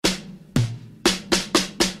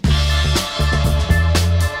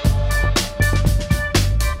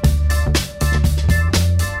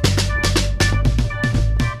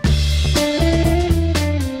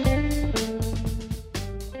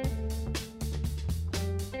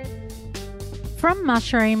From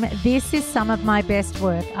Mushroom, this is some of my best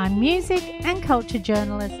work. I'm music and culture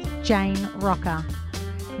journalist Jane Rocker.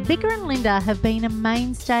 Vicar and Linda have been a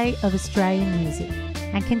mainstay of Australian music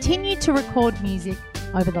and continue to record music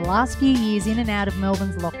over the last few years in and out of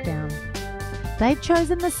Melbourne's lockdown. They've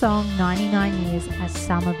chosen the song 99 Years as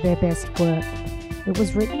some of their best work. It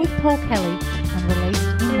was written with Paul Kelly and released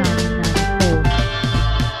in 1994.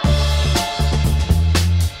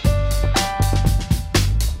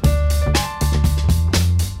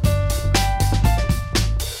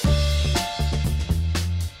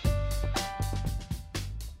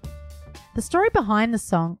 The story behind the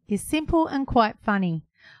song is simple and quite funny.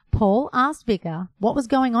 Paul asked Vicar what was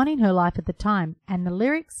going on in her life at the time, and the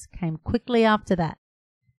lyrics came quickly after that.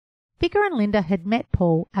 Vicar and Linda had met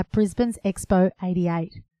Paul at Brisbane's Expo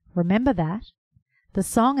 88. Remember that? The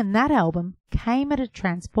song and that album came at a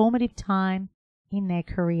transformative time in their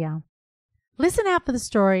career. Listen out for the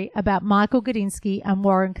story about Michael Gudinski and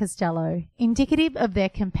Warren Costello, indicative of their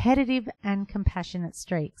competitive and compassionate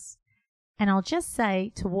streaks. And I'll just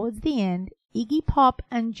say, towards the end, Iggy Pop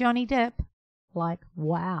and Johnny Depp, like,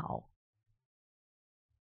 wow.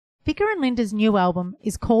 Vicar and Linda's new album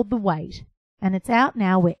is called The Wait, and it's out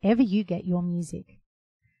now wherever you get your music.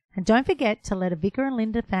 And don't forget to let a Vicar and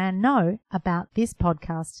Linda fan know about this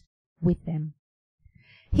podcast with them.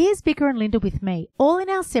 Here's Vicar and Linda with me, all in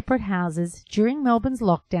our separate houses during Melbourne's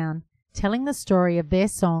lockdown, telling the story of their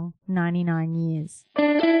song, 99 Years.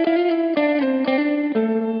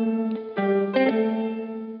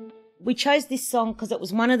 We chose this song because it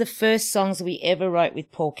was one of the first songs we ever wrote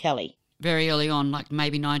with Paul Kelly. Very early on, like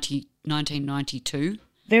maybe 1992.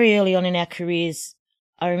 Very early on in our careers,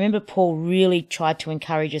 I remember Paul really tried to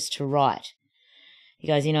encourage us to write. He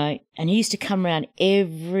goes, and he used to come around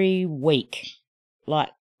every week, like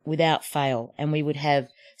without fail, and we would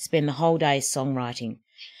spend the whole day songwriting.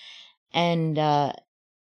 And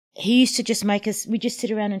he used to just we'd just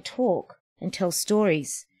sit around and talk and tell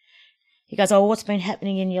stories. He goes, oh, what's been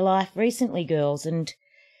happening in your life recently, girls? And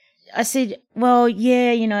I said, well,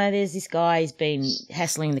 yeah, there's this guy, he's been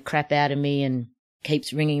hassling the crap out of me and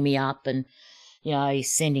keeps ringing me up and,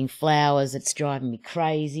 he's sending flowers. It's driving me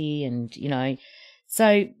crazy. And,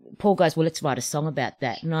 so Paul goes, well, let's write a song about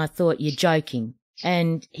that. And I thought, you're joking.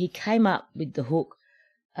 And he came up with the hook,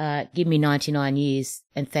 give me 99 years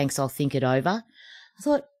and thanks, I'll think it over. I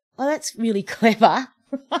thought, oh, that's really clever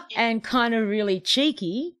and kind of really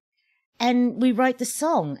cheeky. And we wrote the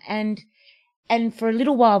song, and for a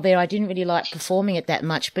little while there, I didn't really like performing it that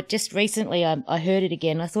much. But just recently, I heard it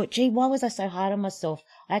again. I thought, gee, why was I so hard on myself?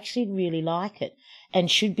 I actually really like it,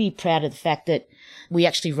 and should be proud of the fact that we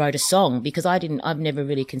actually wrote a song, because I've never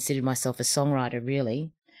really considered myself a songwriter,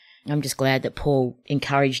 really. I'm just glad that Paul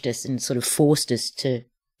encouraged us and sort of forced us to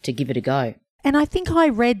give it a go. And I think I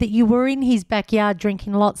read that you were in his backyard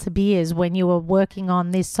drinking lots of beers when you were working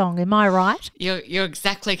on this song. Am I right? You're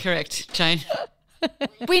exactly correct, Jane.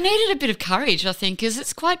 We needed a bit of courage, I think, because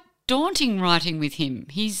it's quite daunting writing with him.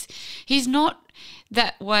 He's not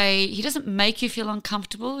that way. He doesn't make you feel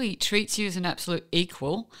uncomfortable. He treats you as an absolute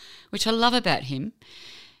equal, which I love about him.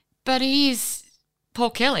 But he is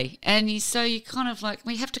Paul Kelly, and we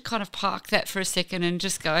have to kind of park that for a second and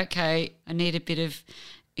just go, okay, I need a bit of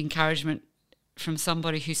encouragement from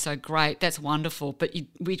somebody who's so great. That's wonderful. But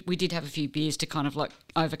we did have a few beers to kind of like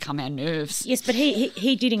overcome our nerves. Yes, but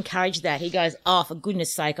he did encourage that. He goes, oh, for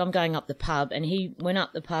goodness sake, I'm going up the pub. And he went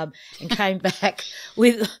up the pub and came back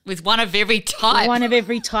with one of every type. One of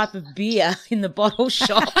every type of beer in the bottle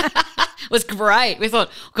shop. It was great. We thought,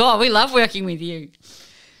 God, we love working with you.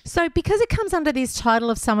 So because it comes under this title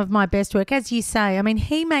of some of my best work, as you say, I mean,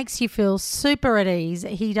 he makes you feel super at ease.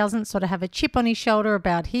 He doesn't sort of have a chip on his shoulder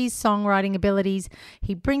about his songwriting abilities.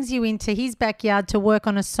 He brings you into his backyard to work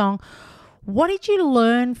on a song. What did you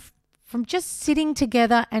learn from just sitting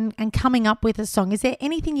together and coming up with a song? Is there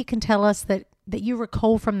anything you can tell us that you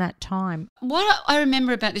recall from that time? What I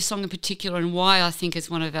remember about this song in particular, and why I think it's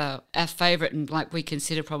one of our favourite, and like we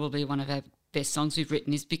consider probably one of our best songs we've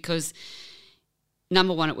written, is because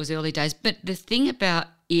number one, it was early days. But the thing about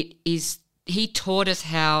it is he taught us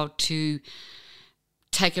how to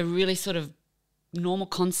take a really sort of normal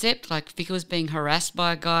concept, like Vicar was being harassed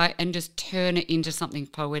by a guy, and just turn it into something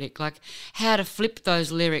poetic, like how to flip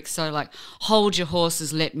those lyrics. So like, hold your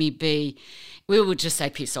horses, let me be. We would just say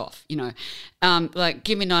piss off, like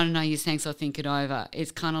give me 99 years, thanks, I'll think it over.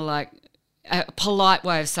 It's kind of like a polite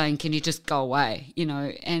way of saying, can you just go away,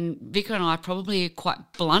 And Vicar and I probably are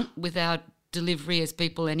quite blunt with our delivery as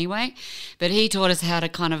people anyway, but he taught us how to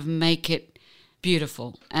kind of make it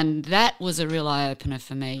beautiful, and that was a real eye-opener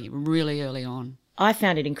for me really early on. I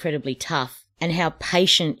found it incredibly tough and how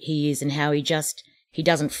patient he is and how he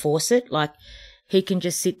doesn't force it. Like, he can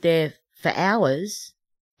just sit there for hours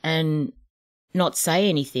and not say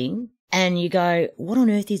anything. And you go, what on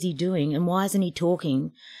earth is he doing? And why isn't he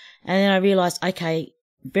talking? And then I realized, okay,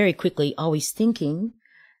 very quickly, he's thinking,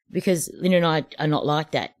 because Lynn and I are not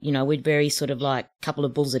like that. You know, we're very sort of like a couple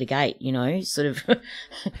of bulls at a gate, you know, sort of.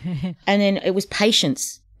 And then it was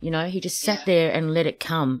patience. You know, he just sat there and let it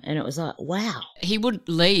come. And it was like, wow. He wouldn't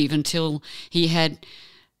leave until he had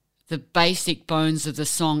the basic bones of the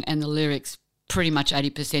song and the lyrics pretty much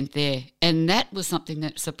 80% there. And that was something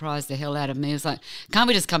that surprised the hell out of me. It was like, can't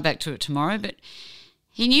we just come back to it tomorrow? But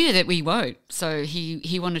he knew that we won't. So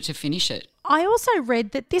he wanted to finish it. I also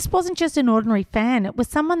read that this wasn't just an ordinary fan. It was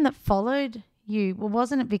someone that followed you, well,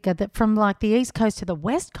 wasn't it, Vika, that from like the East Coast to the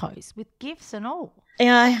West Coast with gifts and all?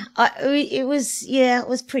 Yeah, it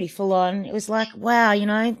was pretty full on. It was like, wow, you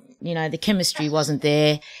know, the chemistry wasn't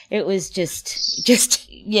there. It was just,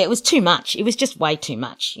 it was too much. It was just way too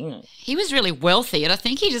much, you know. He was really wealthy, and I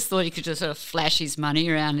think he just thought he could just sort of flash his money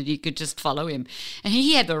around and you could just follow him. And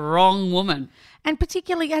he had the wrong woman. And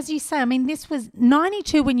particularly, as you say, I mean, this was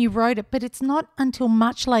 92 when you wrote it, but it's not until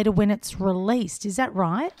much later when it's released. Is that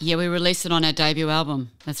right? Yeah, we released it on our debut album.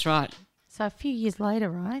 That's right. So a few years later,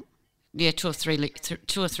 right? Yeah, 2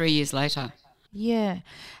 or 3 years later. Yeah.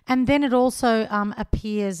 And then it also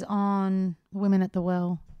appears on Women at the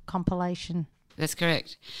Well compilation. That's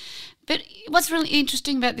correct. But what's really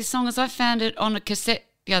interesting about this song is I found it on a cassette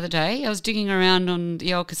the other day. I was digging around on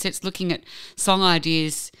the old cassettes looking at song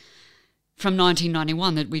ideas from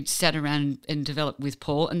 1991 that we'd sat around and developed with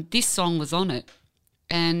Paul, and this song was on it.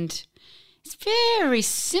 And it's very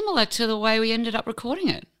similar to the way we ended up recording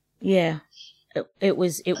it. Yeah. It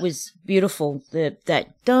was beautiful. That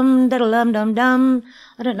dum da dum dum dum.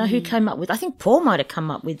 I don't know who came up with. I think Paul might have come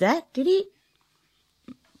up with that. Did he?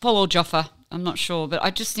 Paul or Joffa, I'm not sure, but I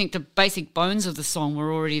just think the basic bones of the song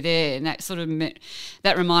were already there, and that sort of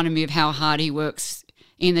that reminded me of how hard he works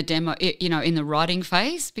in the demo, you know, in the writing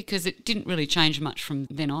phase, because it didn't really change much from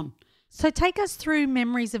then on. So take us through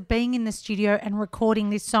memories of being in the studio and recording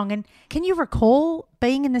this song. And can you recall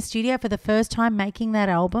being in the studio for the first time making that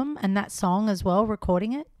album and that song as well,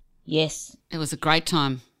 recording it? Yes. It was a great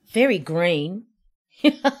time. Very green.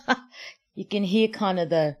 You can hear kind of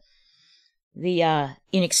the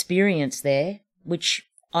inexperience there, which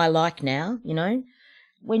I like now, you know.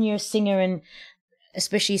 When you're a singer, and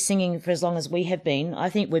especially singing for as long as we have been, I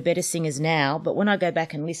think we're better singers now. But when I go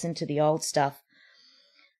back and listen to the old stuff,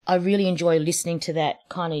 I really enjoy listening to that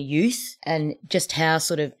kind of youth and just how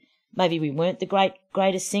sort of maybe we weren't the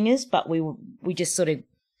greatest singers, but we just sort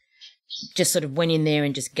of went in there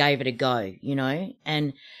and just gave it a go, you know.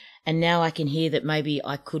 And now I can hear that maybe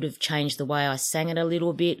I could have changed the way I sang it a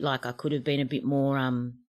little bit. Like I could have been a bit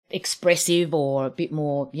more expressive or a bit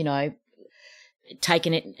more, you know,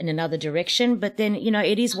 taken it in another direction. But then, you know,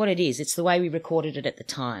 it is what it is. It's the way we recorded it at the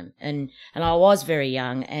time. And I was very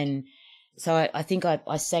young, and so I think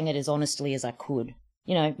I sang it as honestly as I could.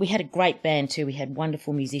 You know, we had a great band too. We had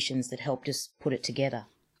wonderful musicians that helped us put it together.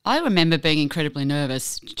 I remember being incredibly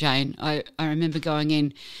nervous, Jane. I remember going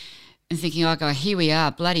in and thinking, here we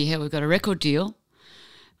are, bloody hell, we've got a record deal.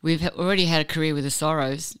 We've already had a career with the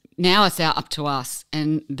Sorrows. Now it's up to us.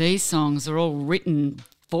 And these songs are all written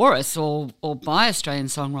for us or by Australian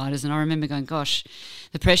songwriters. And I remember going, gosh,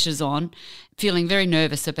 the pressure's on, feeling very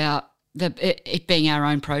nervous about it being our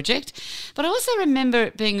own project. But I also remember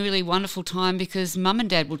it being a really wonderful time because Mum and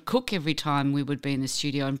Dad would cook every time we would be in the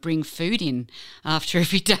studio and bring food in after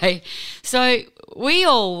every day. So we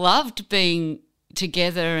all loved being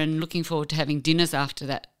together and looking forward to having dinners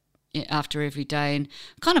after every day, and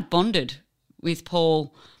kind of bonded with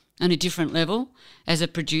Paul on a different level as a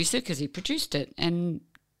producer because he produced it, and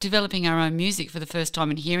developing our own music for the first time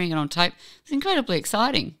and hearing it on tape was incredibly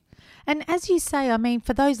exciting. And as you say, I mean,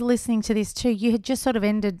 for those listening to this too, you had just sort of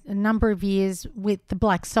ended a number of years with the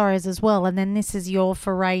Black Sorrows as well, and then this is your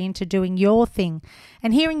foray into doing your thing.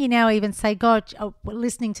 And hearing you now even say, God,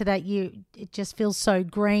 listening to that, it just feels so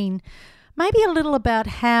green. Maybe a little about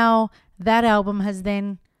how that album has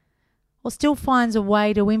then, or still finds a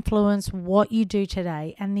way to influence what you do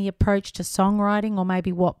today and the approach to songwriting, or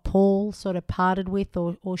maybe what Paul sort of parted with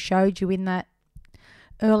or showed you in that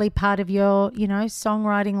early part of your, you know,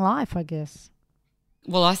 songwriting life, I guess.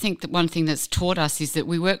 Well, I think that one thing that's taught us is that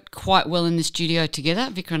we worked quite well in the studio together,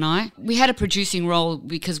 Vika and I. We had a producing role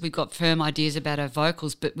because we've got firm ideas about our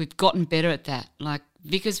vocals, but we've gotten better at that. Like,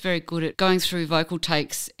 Vika's very good at going through vocal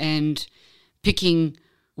takes and picking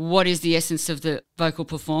what is the essence of the vocal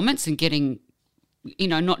performance and getting, you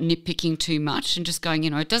know, not nitpicking too much and just going,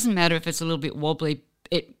 you know, it doesn't matter if it's a little bit wobbly,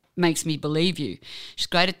 makes me believe you. She's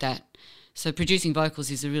great at that. So producing vocals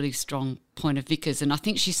is a really strong point of Vicker's, and I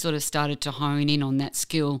think she sort of started to hone in on that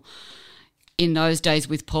skill in those days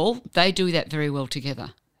with Paul. They do that very well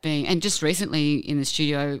together. And just recently in the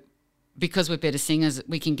studio, because we're better singers,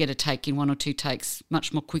 we can get a take in 1 or 2 takes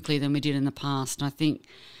much more quickly than we did in the past. And I think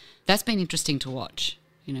that's been interesting to watch.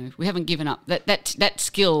 You know, we haven't given up. That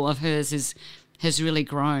skill of hers has really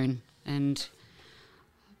grown, and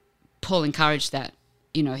Paul encouraged that.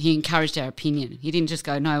 You know, he encouraged our opinion. He didn't just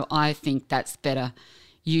go, no, I think that's better.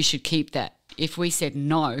 You should keep that. If we said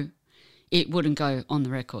no, it wouldn't go on the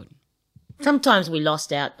record. Sometimes we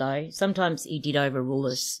lost out, though. Sometimes he did overrule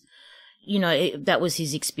us. You know, that was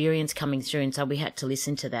his experience coming through, and so we had to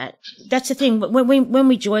listen to that. That's the thing. When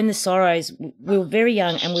we joined the Sorrows, we were very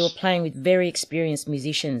young and we were playing with very experienced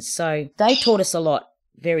musicians. So they taught us a lot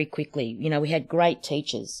very quickly. You know, we had great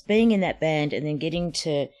teachers. Being in that band and then getting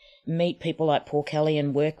to meet people like Paul Kelly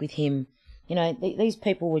and work with him, you know, these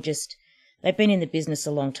people were just, they've been in the business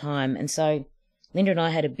a long time. And so Linda and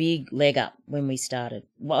I had a big leg up when we started.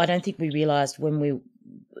 Well, I don't think we realised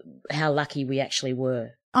how lucky we actually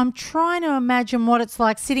were. I'm trying to imagine what it's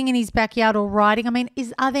like sitting in his backyard or writing. I mean,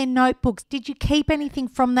 are there notebooks? Did you keep anything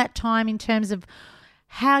from that time in terms of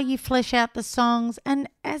how you flesh out the songs? And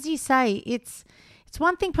as you say, it's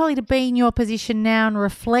one thing probably to be in your position now and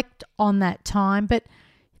reflect on that time, but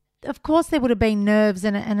of course there would have been nerves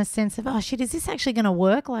and a sense of, oh shit, is this actually going to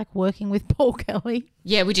work, like working with Paul Kelly?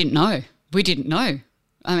 Yeah, we didn't know.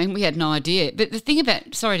 I mean, we had no idea. But the thing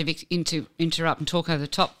about, sorry to interrupt and talk over the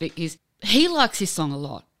top, Vic, is he likes his song a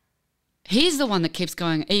lot. He's the one that keeps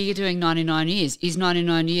going, are you doing 99 years? Is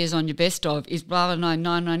 99 years on your best of? Is blah, blah,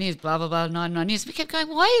 99 years, blah, blah, blah, 99 years? We kept going,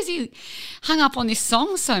 why is he hung up on this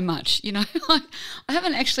song so much? You know, I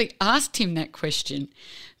haven't actually asked him that question,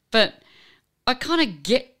 but I kind of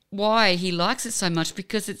get why he likes it so much,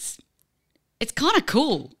 because it's kind of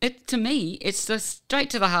cool. To me, it's just straight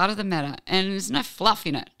to the heart of the matter, and there's no fluff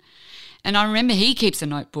in it. And I remember he keeps a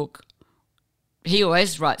notebook. He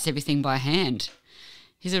always writes everything by hand.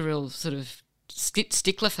 He's a real sort of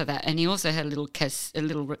stickler for that, and he also had a little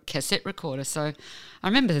cassette recorder. So I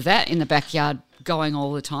remember that in the backyard going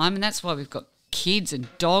all the time, and that's why we've got kids and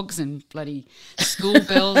dogs and bloody school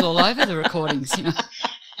bells all over the recordings, you know.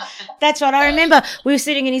 That's right. I remember we were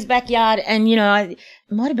sitting in his backyard, and, you know, it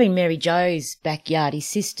might have been Mary Jo's backyard, his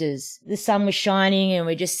sister's. The sun was shining and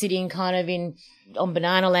we're just sitting kind of on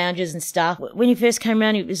banana lounges and stuff. When he first came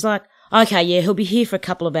around, it was like, okay, yeah, he'll be here for a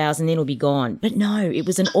couple of hours and then he'll be gone. But no, it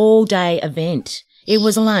was an all-day event. It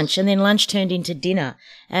was lunch, and then lunch turned into dinner,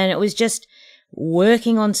 and it was just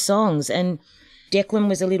working on songs. And Declan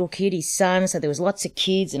was a little kid, his son, so there was lots of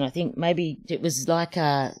kids, and I think maybe it was like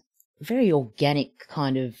a very organic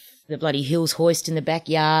kind of the bloody Hills hoist in the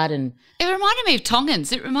backyard. And it reminded me of Tongans.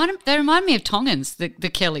 They remind me of Tongans, the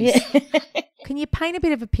Kellys. Yeah. Can you paint a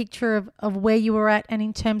bit of a picture of where you were at, and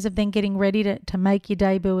in terms of then getting ready to make your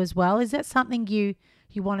debut as well? Is that something you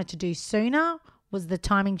wanted to do sooner? Was the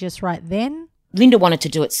timing just right then? Linda wanted to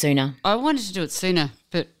do it sooner. I wanted to do it sooner,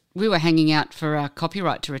 but we were hanging out for our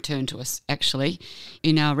copyright to return to us, actually,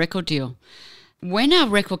 in our record deal. When our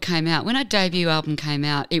record came out, when our debut album came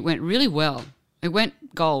out, it went really well. It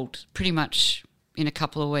went gold pretty much in a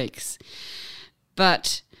couple of weeks.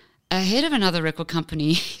 But a head of another record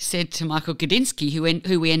company said to Michael Gudinski,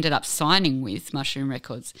 who we ended up signing with, Mushroom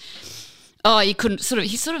Records, he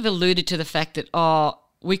sort of alluded to the fact that,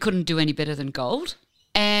 we couldn't do any better than gold.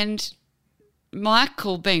 And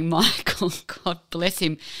Michael, being Michael, God bless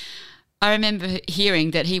him, I remember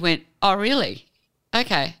hearing that he went, oh, really?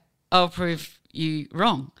 Okay, I'll prove you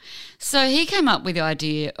wrong. So he came up with the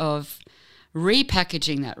idea of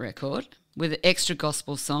repackaging that record with extra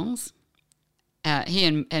gospel songs, he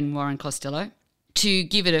and Warren Costello, to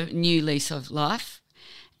give it a new lease of life.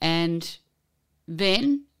 And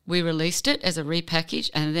then we released it as a repackage,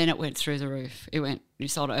 and then it went through the roof. We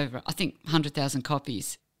sold over, I think, 100,000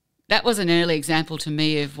 copies. That was an early example to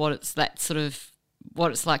me of what it's like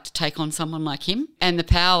to take on someone like him, and the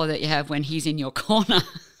power that you have when he's in your corner.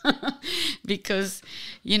 Because,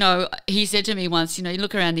 you know, he said to me once, you know, you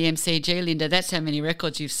look around the MCG, Linda, that's how many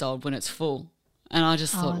records you've sold when it's full. And I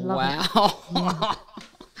just thought, wow. Yeah.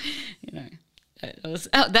 You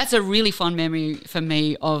know, that's a really fond memory for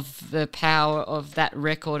me of the power of that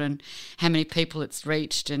record and how many people it's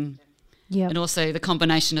reached, and also the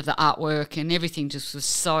combination of the artwork and everything just was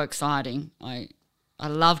so exciting. I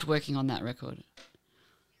loved working on that record.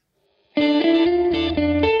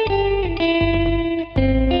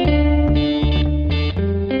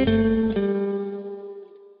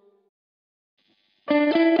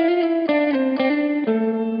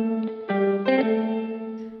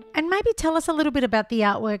 maybe tell us a little bit about the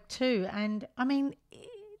artwork too. And I mean,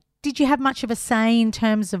 did you have much of a say in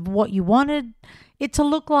terms of what you wanted it to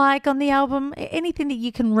look like on the album? Anything that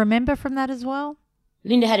you can remember from that as well?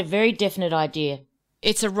 Linda had a very definite idea.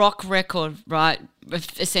 It's a rock record, right?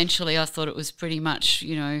 Essentially, I thought it was pretty much,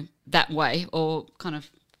 that way, or kind of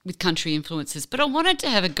with country influences. But I wanted to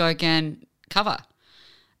have a Gauguin cover,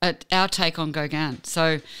 our take on Gauguin.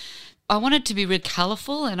 So I wanted it to be really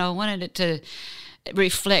colourful, and I wanted it to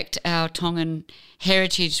reflect our Tongan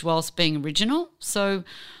heritage whilst being original. So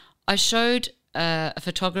I showed a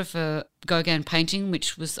photographer Gauguin painting,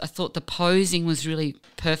 which was, I thought the posing was really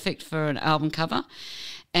perfect for an album cover.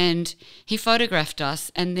 And he photographed us,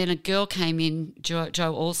 and then a girl came in, Joe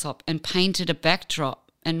Alsop, and painted a backdrop.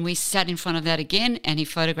 And we sat in front of that again, and he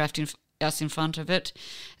photographed us in front of it.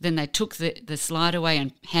 Then they took the slide away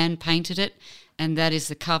and hand-painted it, and that is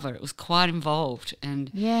the cover. It was quite involved. And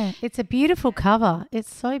yeah, it's a beautiful cover.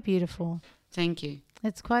 It's so beautiful. Thank you.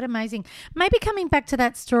 It's quite amazing. Maybe coming back to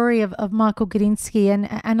that story of Michael Gudinski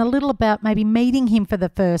and a little about maybe meeting him for the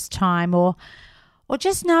first time, or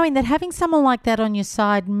just knowing that having someone like that on your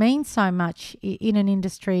side means so much in an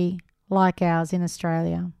industry like ours in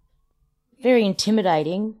Australia. Very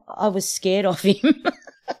intimidating. I was scared of him.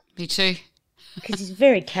 Me too. Because he's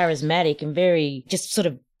very charismatic and very just sort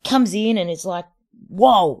of comes in and it's like,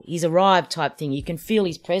 whoa, he's arrived type thing. You can feel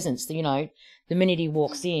his presence, the minute he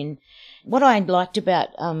walks in. What I liked about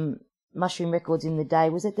Mushroom Records in the day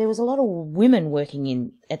was that there was a lot of women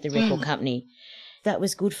working at the record company. That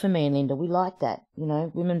was good for me and Linda. We liked that,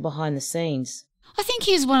 women behind the scenes. I think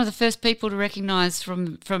he's one of the first people to recognise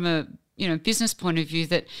from a business point of view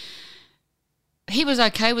that he was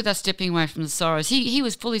okay with us stepping away from the Sorrows. He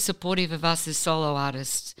was fully supportive of us as solo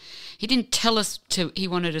artists. He didn't tell us he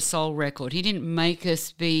wanted a soul record. He didn't make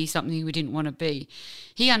us be something we didn't want to be.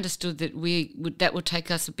 He understood that that would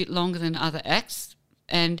take us a bit longer than other acts,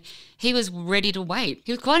 and he was ready to wait.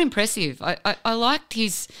 He was quite impressive. I liked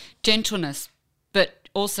his gentleness, but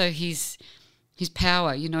also his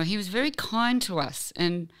power. He was very kind to us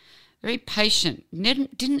and very patient.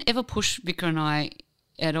 Didn't ever push Vika and I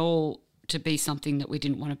at all to be something that we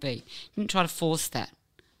didn't want to be. Didn't try to force that.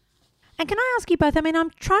 And can I ask you both, I mean, I'm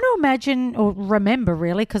trying to imagine or remember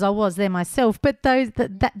really, because I was there myself, but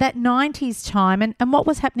that 90s time and what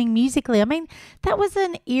was happening musically. I mean, that was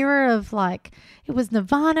an era of it was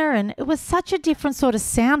Nirvana and it was such a different sort of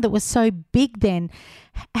sound that was so big then.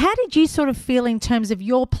 How did you sort of feel in terms of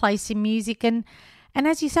your place in music? And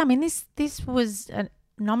as you say, I mean, this was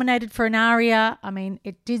nominated for an ARIA. I mean,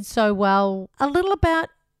 it did so well. A little about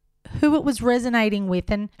who it was resonating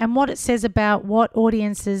with and what it says about what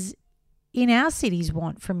audiences in our cities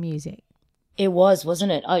want from music. It was,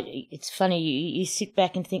 wasn't it? It's funny, you sit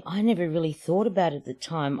back and think, I never really thought about it at the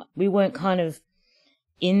time. We weren't kind of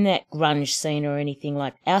in that grunge scene or anything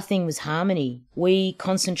like that. Our thing was harmony. We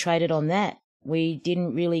concentrated on that. We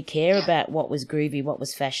didn't really care about what was groovy, what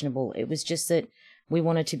was fashionable. It was just that we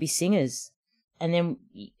wanted to be singers. And then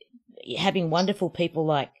having wonderful people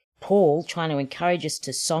like Paul trying to encourage us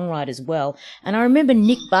to songwrite as well. And I remember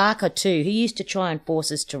Nick Barker too, who used to try and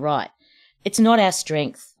force us to write. It's not our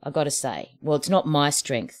strength, I got to say. Well, it's not my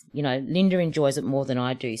strength. Linda enjoys it more than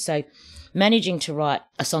I do. So managing to write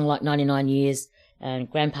a song like 99 Years and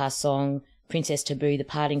Grandpa's Song, Princess Taboo, the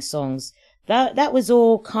Parting Songs, that was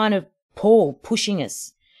all kind of Paul pushing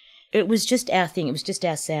us. It was just our thing. It was just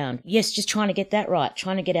our sound. Yes, just trying to get that right,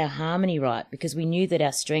 trying to get our harmony right, because we knew that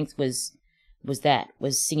our strength was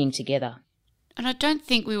singing together. And I don't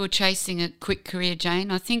think we were chasing a quick career, Jane.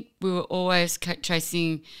 I think we were always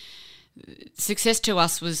chasing success. To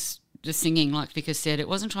us was the singing, like Vika said. It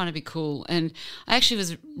wasn't trying to be cool. And I actually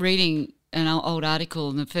was reading an old article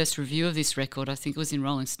in the first review of this record, I think it was in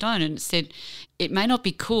Rolling Stone, and it said, it may not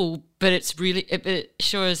be cool, but it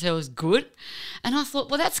sure as hell is good. And I thought,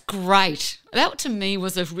 well, that's great. That to me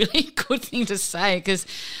was a really good thing to say, because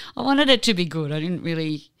I wanted it to be good. I didn't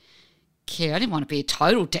really care. I didn't want to be a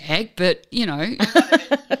total dag, but,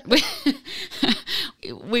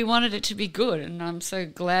 we wanted it to be good, and I'm so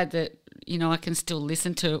glad that, I can still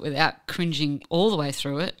listen to it without cringing all the way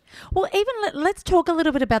through it. Well, even let's talk a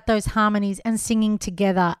little bit about those harmonies and singing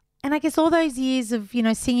together. And I guess all those years of,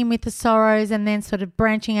 singing with the Sorrows and then sort of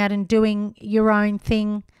branching out and doing your own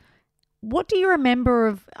thing. What do you remember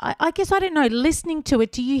of, I guess, I don't know, listening to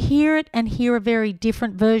it? Do you hear it and hear a very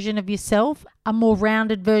different version of yourself, a more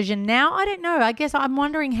rounded version now? I don't know. I guess I'm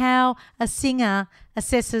wondering how a singer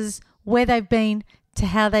assesses where they've been to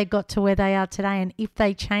how they got to where they are today, and if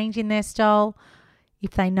they change in their style,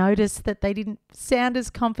 if they notice that they didn't sound as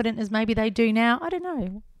confident as maybe they do now. I don't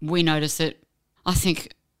know. We notice it. I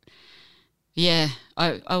think Yeah,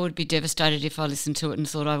 I would be devastated if I listened to it and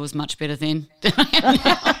thought I was much better then.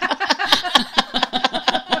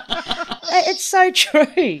 It's so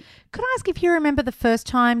true. Could I ask if you remember the first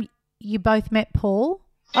time you both met Paul?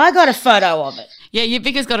 I got a photo of it. Yeah, your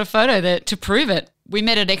Vic's got a photo there to prove it. We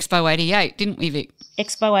met at Expo 88, didn't we, Vic?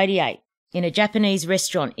 Expo 88 in a Japanese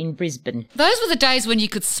restaurant in Brisbane. Those were the days when you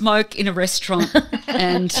could smoke in a restaurant.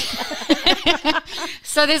 And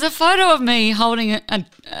so there's a photo of me holding a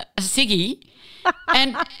ciggy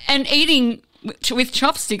and eating with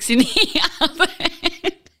chopsticks in the oven.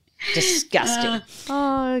 Disgusting.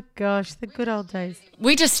 Oh, gosh, the good old days.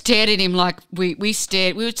 We just stared at him like we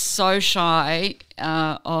stared. We were so shy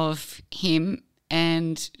of him,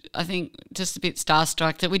 and I think just a bit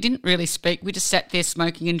starstruck that we didn't really speak. We just sat there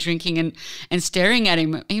smoking and drinking and staring at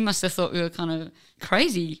him. He must have thought we were kind of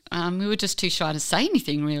crazy. We were just too shy to say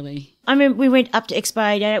anything, really. I mean, we went up to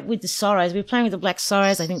Expo 88 with the Sorrows. We were playing with the Black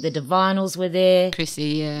Sorrows. I think the Divinals were there. Chrissy,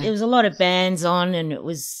 yeah. There was a lot of bands on, and I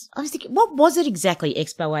was thinking, what was it exactly,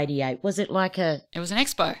 Expo 88? Was it like a... It was an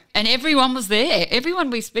expo, and everyone was there. Everyone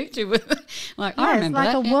we speak to was like, I remember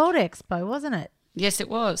it's like that. a world expo, wasn't it? Yes, it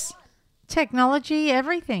was. Technology,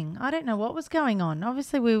 everything. I don't know what was going on.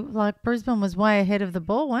 Obviously, Brisbane was way ahead of the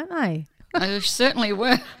ball, weren't they? I certainly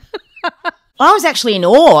were. I was actually in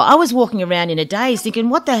awe. I was walking around in a daze thinking,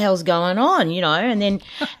 what the hell's going on, and then,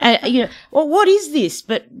 well, what is this?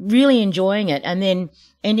 But really enjoying it, and then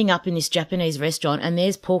ending up in this Japanese restaurant, and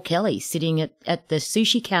there's Paul Kelly sitting at the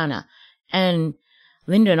sushi counter, and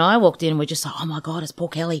Linda and I walked in and we're just like, oh my God, it's Paul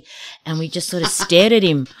Kelly. And we just sort of stared at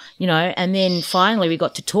him, and then finally we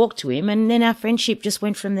got to talk to him, and then our friendship just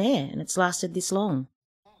went from there, and it's lasted this long.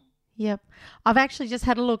 Yep. I've actually just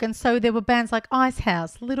had a look, and so there were bands like Ice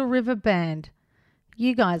House, Little River Band,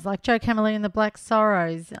 you guys like Joe Camilleri and the Black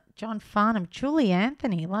Sorrows, John Farnham, Julie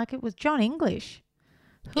Anthony, like it was John English,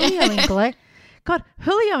 Julio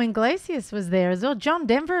Iglesias was there as well. John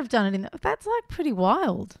Denver have done it that's like pretty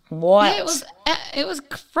wild. What? Yeah, it was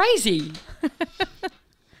crazy.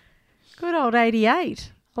 Good old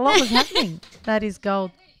 88. A lot was happening. That is gold.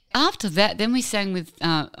 After that, then we sang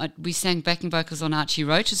backing vocals on Archie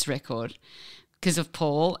Roach's record because of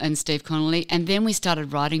Paul and Steve Connolly, and then we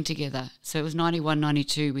started writing together. So it was 91,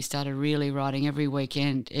 92. We started really writing every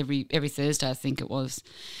weekend, every Thursday, I think it was.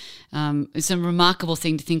 It's a remarkable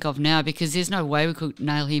thing to think of now because there's no way we could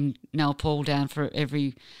nail Paul down for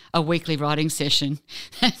a weekly writing session.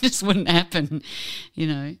 That just wouldn't happen,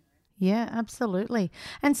 Yeah, absolutely.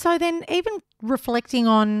 And so then even reflecting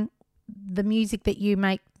on the music that you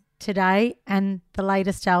make today and the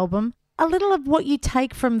latest album, a little of what you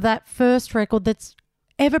take from that first record that's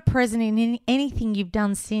ever present in anything you've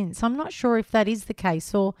done since. I'm not sure if that is the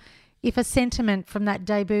case or if a sentiment from that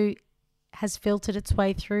debut has filtered its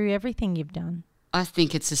way through everything you've done. I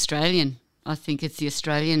think it's Australian. I think it's the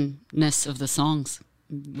Australianness of the songs.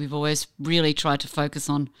 We've always really tried to focus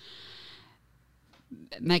on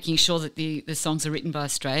making sure that the songs are written by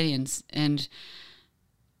Australians, and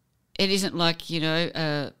it isn't like,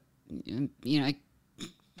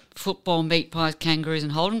 football, meat pies, kangaroos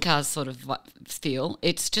and Holden cars sort of feel.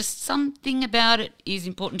 It's just something about it is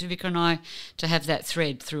important to Vicar and I to have that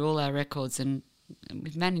thread through all our records, and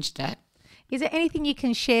we've managed that. Is there anything you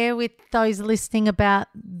can share with those listening about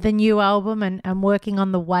the new album and working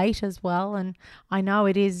on The Wait as well? And I know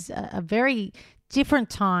it is a very different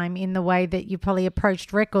time in the way that you probably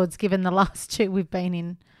approached records given the last two we've been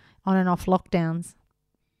in on and off lockdowns.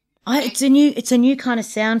 It's a new kind of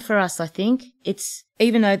sound for us, I think. It's,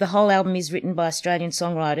 even though the whole album is written by Australian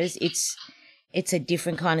songwriters, it's a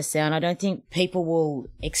different kind of sound. I don't think people will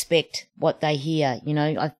expect what they hear,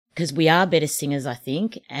 because we are better singers, I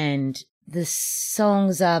think, and the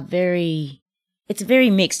songs are it's very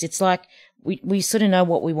mixed. It's like we sort of know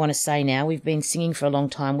what we want to say now. We've been singing for a long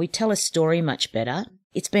time. We tell a story much better.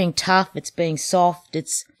 It's being tough. It's being soft.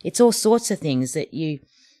 It's all sorts of things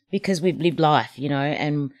because we've lived life,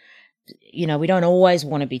 and we don't always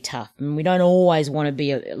want to be tough, and we don't always want to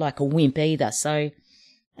be like a wimp either. So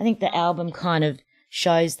I think the album kind of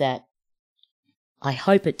shows that. I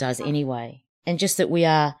hope it does anyway. And just that we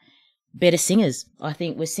are better singers. I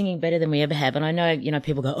think we're singing better than we ever have. And I know,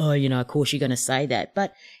 people go, oh, of course you're going to say that.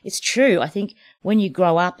 But it's true. I think when you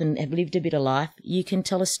grow up and have lived a bit of life, you can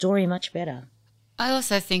tell a story much better. I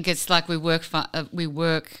also think it's like we've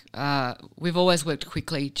always worked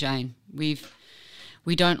quickly, Jane.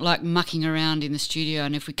 We don't like mucking around in the studio,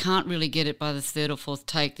 and if we can't really get it by the third or fourth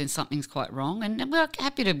take, then something's quite wrong. And we're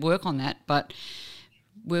happy to work on that, but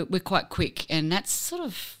we're quite quick, and that's sort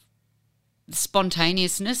of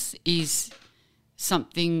spontaneousness is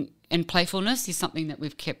something, and playfulness is something that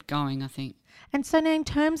we've kept going, I think. And so now in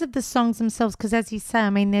terms of the songs themselves, because as you say, I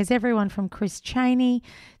mean, there's everyone from Chris Chaney,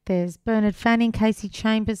 there's Bernard Fanning, Casey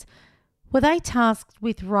Chambers. Were they tasked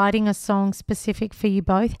with writing a song specific for you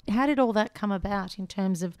both? How did all that come about in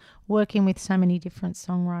terms of working with so many different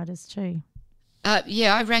songwriters too?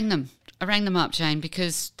 Yeah, I rang them. I rang them up, Jane,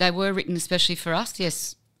 because they were written especially for us,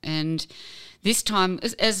 yes. And this time,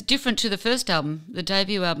 as different to the first album, the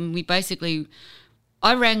debut album,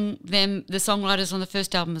 I rang them, the songwriters on the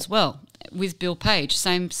first album as well, with Bill Page.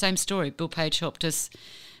 Same story. Bill Page helped us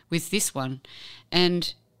with this one.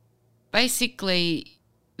 And basically,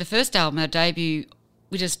 the first album, our debut,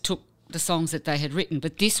 we just took the songs that they had written.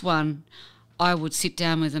 But this one, I would sit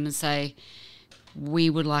down with them and say, we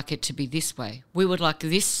would like it to be this way. We would like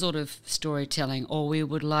this sort of storytelling, or we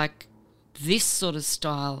would like this sort of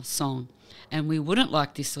style song, and we wouldn't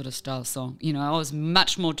like this sort of style song. You know, I was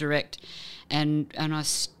much more direct, and I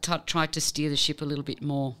tried to steer the ship a little bit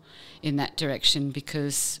more in that direction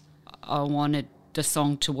because I wanted the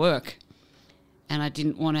song to work. And I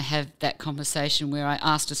didn't want to have that conversation where I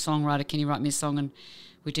asked a songwriter, can you write me a song, and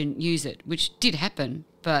we didn't use it, which did happen.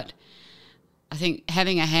 But I think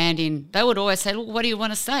having a hand in, they would always say, look, what do you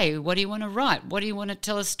want to say? What do you want to write? What do you want to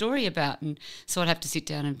tell a story about? And so I'd have to sit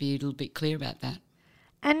down and be a little bit clear about that.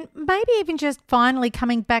 And maybe even just finally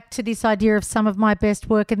coming back to this idea of some of my best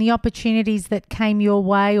work and the opportunities that came your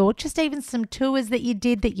way, or just even some tours that you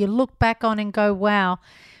did that you look back on and go, wow,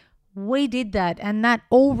 we did that. And that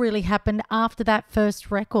all really happened after that first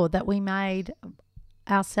record that we made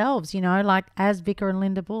ourselves, you know, like as Vicar and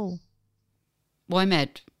Linda Bull.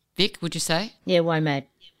 WOMAD. Vic, would you say? Yeah, WOMAD.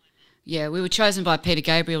 Yeah, we were chosen by Peter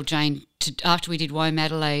Gabriel, Jane, after we did WOMAD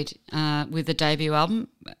Adelaide with the debut album.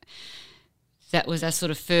 That was our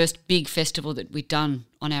sort of first big festival that we'd done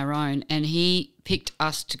on our own, and he picked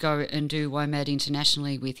us to go and do WOMAD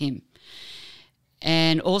internationally with him,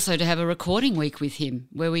 and also to have a recording week with him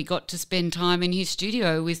where we got to spend time in his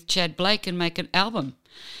studio with Chad Blake and make an album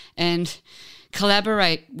and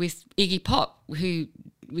collaborate with Iggy Pop, who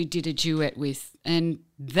we did a duet with, and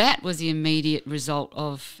that was the immediate result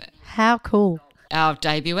of how cool our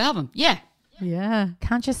debut album. Yeah.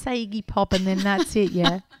 Can't just say Iggy Pop and then that's it.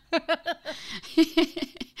 Yeah.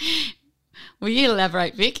 Will you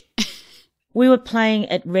elaborate, Vic? We were playing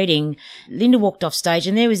at Reading. Linda walked off stage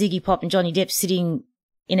and there was Iggy Pop and Johnny Depp sitting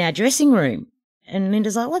in our dressing room, and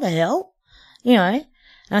Linda's like, what the hell? You know, and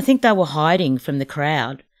I think they were hiding from the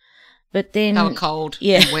crowd. But then they were cold,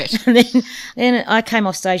 yeah, and wet. And then I came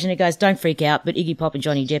off stage and he goes, don't freak out, but Iggy Pop and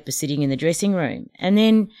Johnny Depp are sitting in the dressing room. And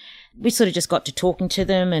then we sort of just got to talking to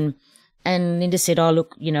them, and Linda said, oh,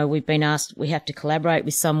 look, you know, we've been asked, we have to collaborate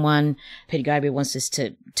with someone. Peter Gabriel wants us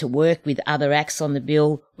to work with other acts on the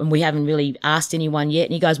bill, and we haven't really asked anyone yet.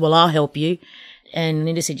 And he goes, well, I'll help you. And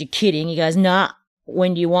Linda said, you're kidding. He goes, nah,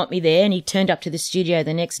 when do you want me there? And he turned up to the studio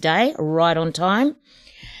the next day, right on time.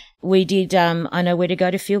 We did I Know Where to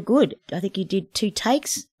Go to Feel Good. I think he did 2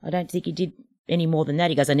 takes. I don't think he did any more than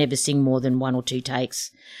that. He goes, I never sing more than 1 or 2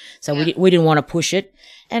 takes. So yeah. we didn't want to push it.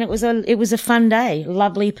 And it was a fun day.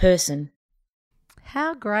 Lovely person.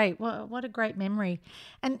 How great. What a great memory.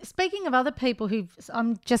 And speaking of other people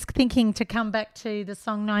I'm just thinking to come back to the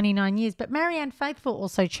song 99 Years, but Marianne Faithfull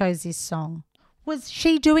also chose this song. Was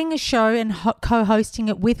she doing a show and co-hosting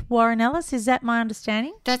it with Warren Ellis? Is that my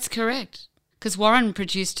understanding? That's correct. Because Warren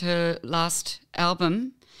produced her last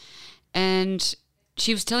album, and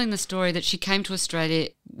she was telling the story that she came to Australia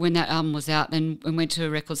when that album was out and went to a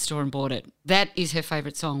record store and bought it. That is her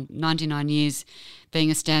favourite song, 99 Years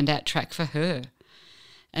being a standout track for her.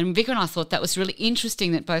 And Vic and I thought that was really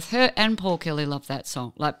interesting that both her and Paul Kelly love that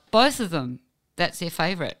song. Like both of them, that's their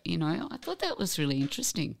favourite, you know. I thought that was really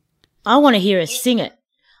interesting. I want to hear her sing it.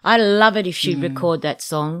 I'd love it if she'd record that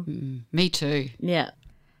song. Me too. Yeah.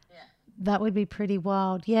 That would be pretty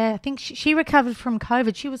wild. Yeah, I think she recovered from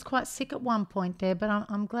COVID. She was quite sick at one point there, but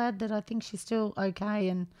I'm glad that I think she's still okay.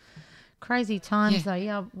 And crazy times though.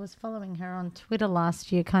 Yeah, I was following her on Twitter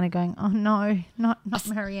last year kind of going, oh no, not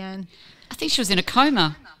Marianne. I think she was in a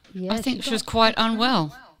coma. Yeah, I think she was quite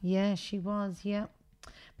unwell. Yeah, she was, yeah.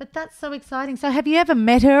 But that's so exciting. So have you ever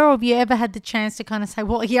met her, or have you ever had the chance to kind of say,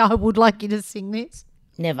 well, yeah, I would like you to sing this?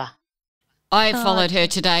 Never. I followed her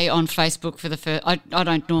today on Facebook for the first. I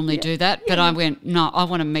don't normally do that, but I went, no, I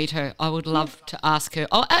want to meet her. I would love to ask her.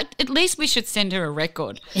 Oh, at least we should send her a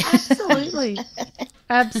record. Absolutely.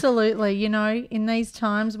 Absolutely. You know, in these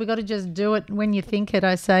times, we got to just do it when you think it,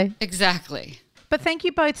 I say. Exactly. But thank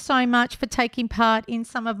you both so much for taking part in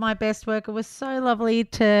Some of My Best Work. It was so lovely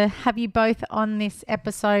to have you both on this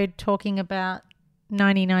episode talking about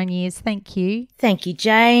 99 years. Thank you. Thank you,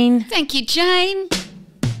 Jane. Thank you, Jane.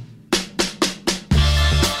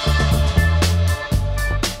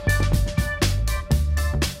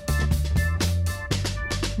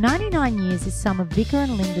 99 Years is some of Vicar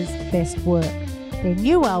and Linda's best work. Their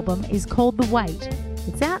new album is called The Wait.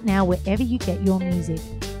 It's out now wherever you get your music.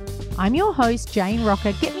 I'm your host, Jane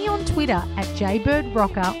Rocker. Get me on Twitter at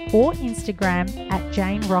jbirdrocker or Instagram at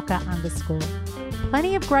janerocker_.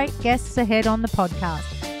 Plenty of great guests ahead on the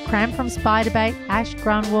podcast. Cram from Spiderbait, Ash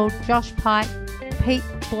Grunwald, Josh Pike, Pete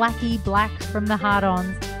Blackie Black from the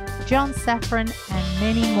Hard-Ons, John Safran, and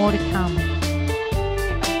many more to come.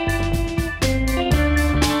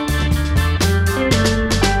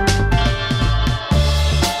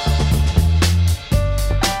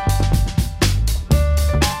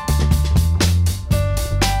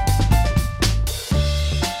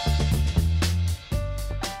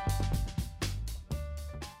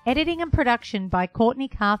 Editing and production by Courtney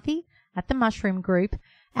Carthy at the Mushroom Group.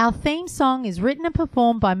 Our theme song is written and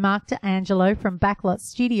performed by Mark D'Angelo from Backlot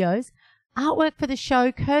Studios. Artwork for the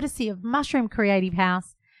show courtesy of Mushroom Creative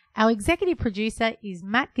House. Our executive producer is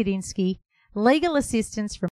Matt Gadinsky. Legal assistance from